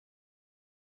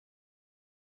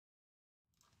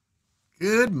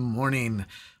Good morning.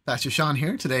 Pastor Sean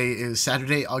here. Today is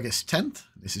Saturday, August 10th.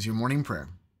 This is your morning prayer.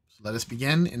 So let us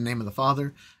begin in the name of the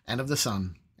Father, and of the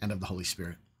Son, and of the Holy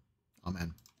Spirit.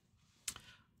 Amen.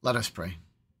 Let us pray.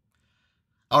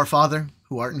 Our Father,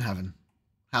 who art in heaven,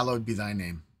 hallowed be thy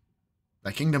name.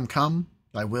 Thy kingdom come,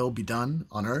 thy will be done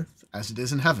on earth as it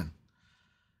is in heaven.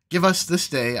 Give us this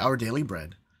day our daily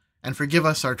bread, and forgive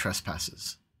us our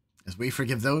trespasses, as we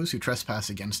forgive those who trespass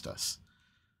against us.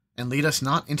 And lead us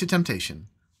not into temptation,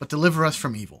 but deliver us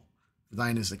from evil. For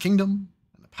thine is the kingdom,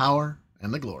 and the power,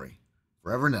 and the glory,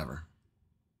 forever and ever.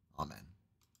 Amen.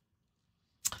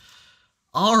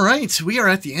 All right, we are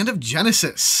at the end of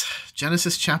Genesis.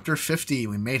 Genesis chapter 50,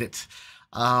 we made it.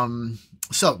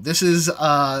 So this is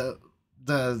the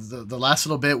last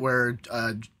little bit where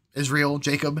Israel,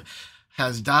 Jacob,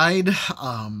 has died,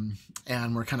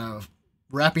 and we're kind of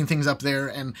wrapping things up there.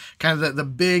 And kind of the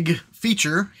big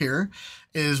feature here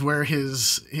is where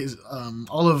his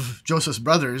all of Joseph's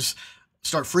brothers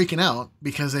start freaking out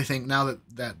because they think now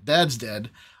that dad's dead,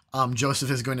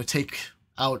 Joseph is going to take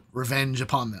out revenge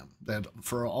upon them. That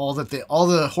for all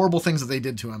the horrible things that they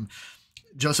did to him,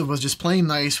 Joseph was just playing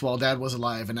nice while dad was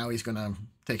alive, and now he's going to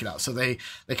take it out. So they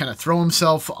kind of throw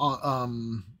himself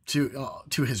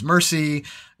to his mercy,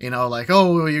 like,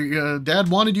 oh, your dad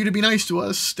wanted you to be nice to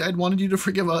us. Dad wanted you to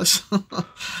forgive us.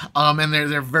 And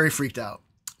they're very freaked out.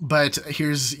 But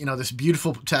here's, this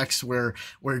beautiful text where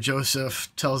Joseph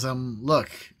tells them,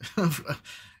 look,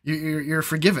 you're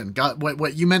forgiven. God,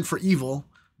 what you meant for evil,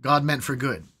 God meant for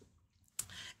good.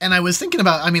 And I was thinking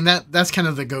about, that's kind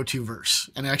of the go-to verse.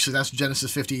 And actually that's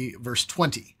Genesis 50 verse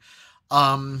 20.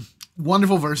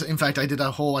 Wonderful verse. In fact, I did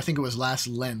I think it was last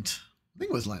Lent.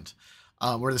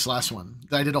 Or this last one.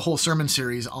 I did a whole sermon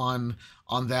series on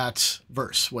that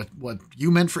verse. What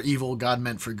you meant for evil, God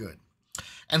meant for good.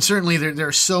 And certainly there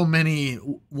are so many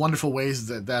wonderful ways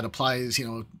that applies,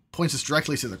 points us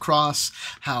directly to the cross,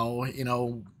 how,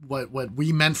 what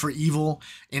we meant for evil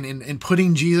in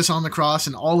putting Jesus on the cross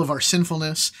and all of our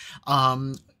sinfulness,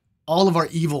 all of our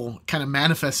evil kind of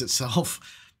manifests itself,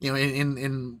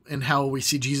 in how we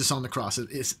see Jesus on the cross.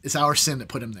 It's our sin that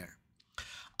put him there.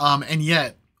 And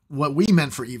yet what we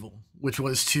meant for evil, which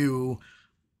was to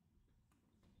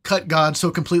cut God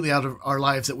so completely out of our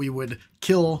lives that we would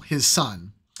kill his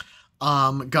son,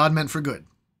 God meant for good.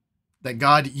 That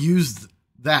God used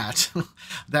that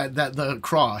the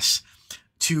cross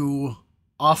to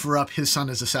offer up his son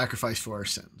as a sacrifice for our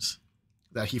sins.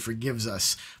 That he forgives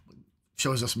us,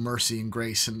 shows us mercy and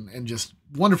grace and just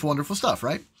wonderful, wonderful stuff,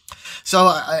 right?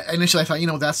 So initially I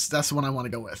thought, that's the one I want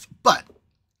to go with. But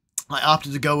I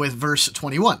opted to go with verse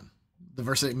 21, the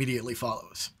verse that immediately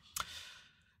follows.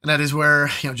 And that is where,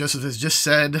 Joseph has just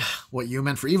said, what you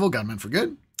meant for evil, God meant for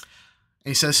good. And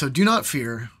he says, so do not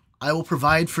fear, I will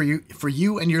provide for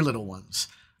you and your little ones.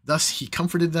 Thus he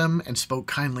comforted them and spoke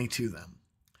kindly to them.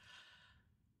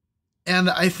 And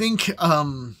I think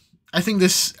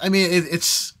this,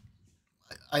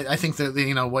 I think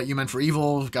that, what you meant for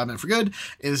evil, God meant for good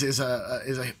is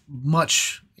a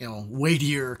much,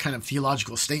 weightier kind of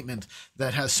theological statement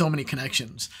that has so many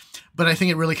connections. But I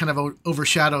think it really kind of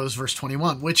overshadows verse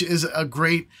 21, which is a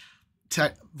great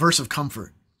verse of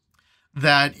comfort.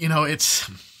 That, it's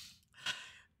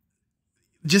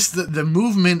just the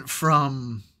movement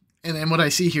from, and what I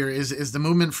see here is the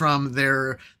movement from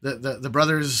the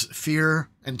brothers' fear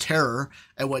and terror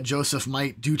at what Joseph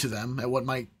might do to them, at what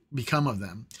might become of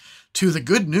them, to the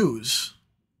good news,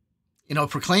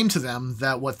 proclaim to them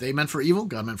that what they meant for evil,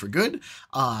 God meant for good.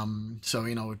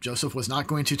 So, Joseph was not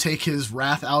going to take his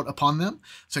wrath out upon them.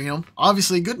 So,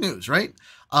 obviously good news, right?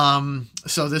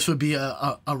 So this would be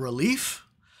a relief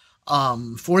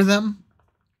for them,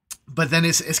 but then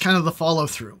it's kind of the follow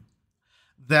through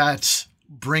that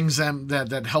brings them,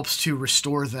 that helps to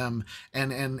restore them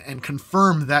and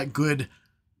confirm that good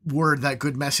word, that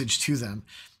good message to them.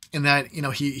 And that,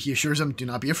 he assures them, do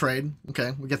not be afraid.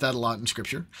 Okay. We get that a lot in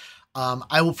scripture.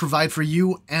 I will provide for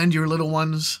you and your little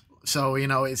ones. So,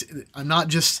 I'm not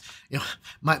just,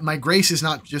 my grace is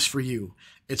not just for you.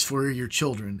 It's for your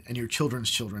children and your children's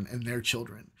children and their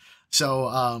children.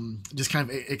 So just kind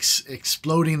of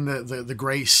exploding the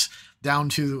grace down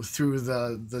through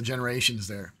the generations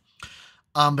there.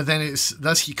 But then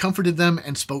thus he comforted them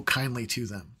and spoke kindly to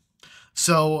them.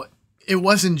 So it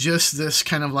wasn't just this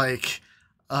kind of like,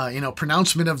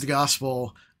 pronouncement of the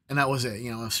gospel and that was it.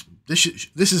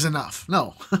 This is enough.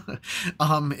 No,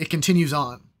 it continues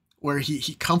on where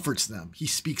he comforts them. He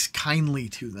speaks kindly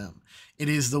to them. It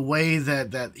is the way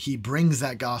that he brings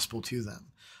that gospel to them.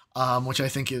 Which I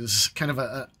think is kind of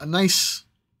a nice,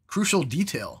 crucial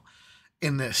detail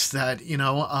in this, that,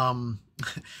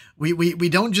 we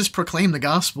don't just proclaim the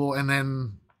gospel and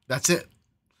then that's it.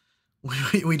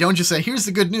 We don't just say, here's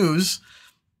the good news,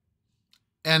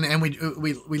 and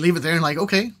we leave it there and like,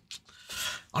 okay,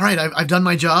 all right, I've done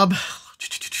my job.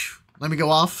 Let me go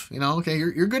off. Okay,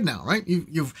 you're good now, right?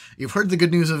 You've heard the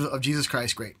good news of Jesus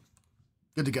Christ. Great,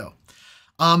 good to go.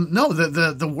 No,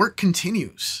 the work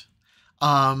continues. We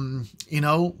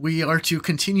are to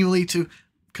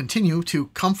continue to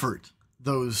comfort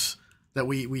those that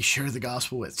we share the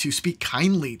gospel with, to speak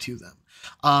kindly to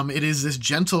them. It is this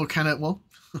gentle kind of,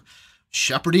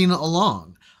 shepherding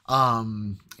along,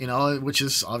 which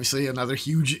is obviously another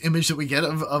huge image that we get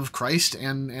of Christ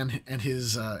and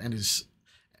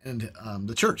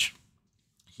the church.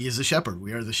 He is the shepherd.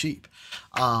 We are the sheep.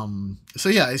 So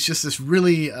yeah, it's just this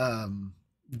really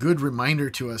good reminder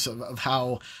to us of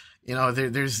how,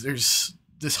 there's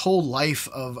this whole life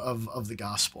of the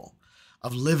gospel,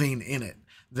 of living in it,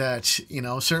 that,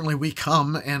 certainly we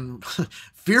come and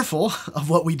fearful of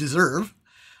what we deserve,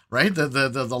 right?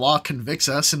 The law convicts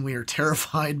us and we are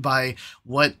terrified by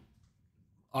what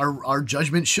our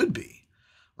judgment should be,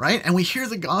 right? And we hear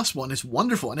the gospel and it's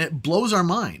wonderful and it blows our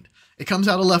mind. It comes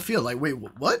out of left field. Like, wait,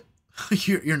 what?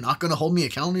 You're not going to hold me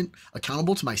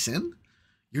accountable to my sin?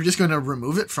 You're just going to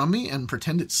remove it from me and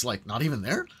pretend it's like not even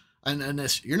there? And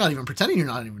this, you're not even pretending you're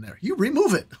not even there. You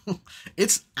remove it.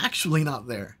 It's actually not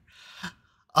there.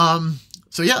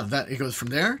 So yeah, that it goes from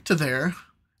there to there,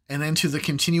 and then to the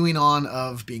continuing on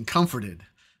of being comforted,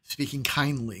 speaking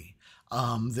kindly.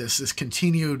 This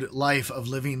continued life of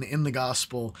living in the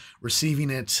gospel,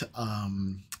 receiving it,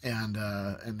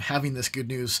 and having this good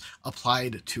news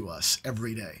applied to us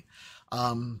every day.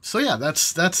 So yeah,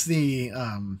 that's the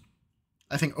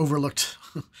I think overlooked,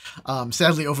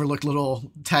 sadly overlooked little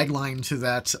tagline to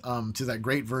that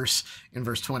great verse in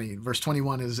verse 20. Verse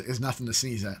 21 is nothing to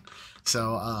sneeze at.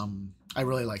 So I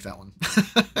really like that one,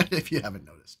 if you haven't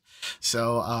noticed.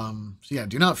 So yeah,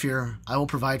 do not fear. I will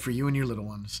provide for you and your little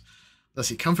ones. Thus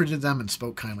he comforted them and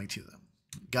spoke kindly to them.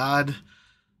 God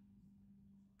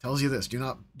tells you this: do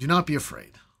not be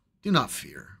afraid. Do not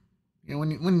fear.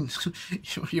 When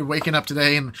you're waking up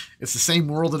today and it's the same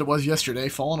world that it was yesterday,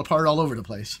 falling apart all over the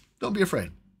place, don't be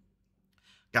afraid.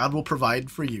 God will provide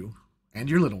for you and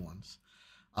your little ones.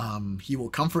 He will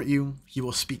comfort you. He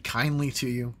will speak kindly to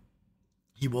you.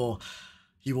 He will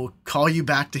call you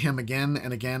back to him again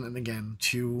and again and again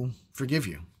to forgive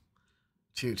you,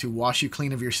 to wash you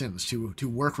clean of your sins, to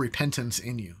work repentance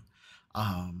in you.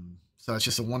 So it's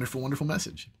just a wonderful, wonderful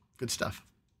message. Good stuff.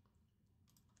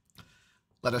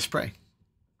 Let us pray.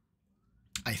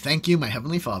 I thank you, my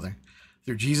Heavenly Father,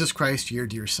 through Jesus Christ, your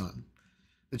dear Son,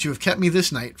 that you have kept me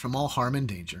this night from all harm and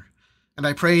danger, and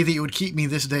I pray that you would keep me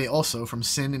this day also from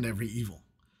sin and every evil,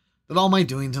 that all my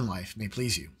doings in life may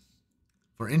please you.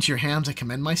 For into your hands I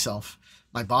commend myself,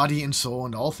 my body and soul,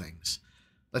 and all things.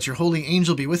 Let your holy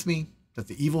angel be with me, that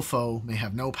the evil foe may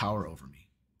have no power over me.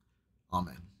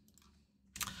 Amen.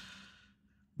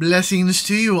 Blessings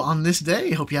to you on this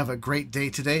day. Hope you have a great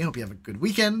day today. Hope you have a good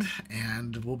weekend,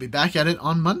 and we'll be back at it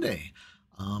on Monday.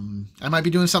 I might be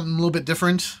doing something a little bit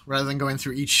different rather than going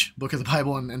through each book of the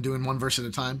Bible and doing one verse at a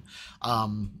time.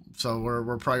 So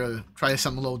we're probably going to try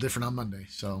something a little different on Monday.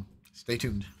 So stay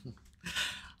tuned.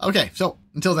 Okay, so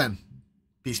until then,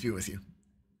 peace be with you.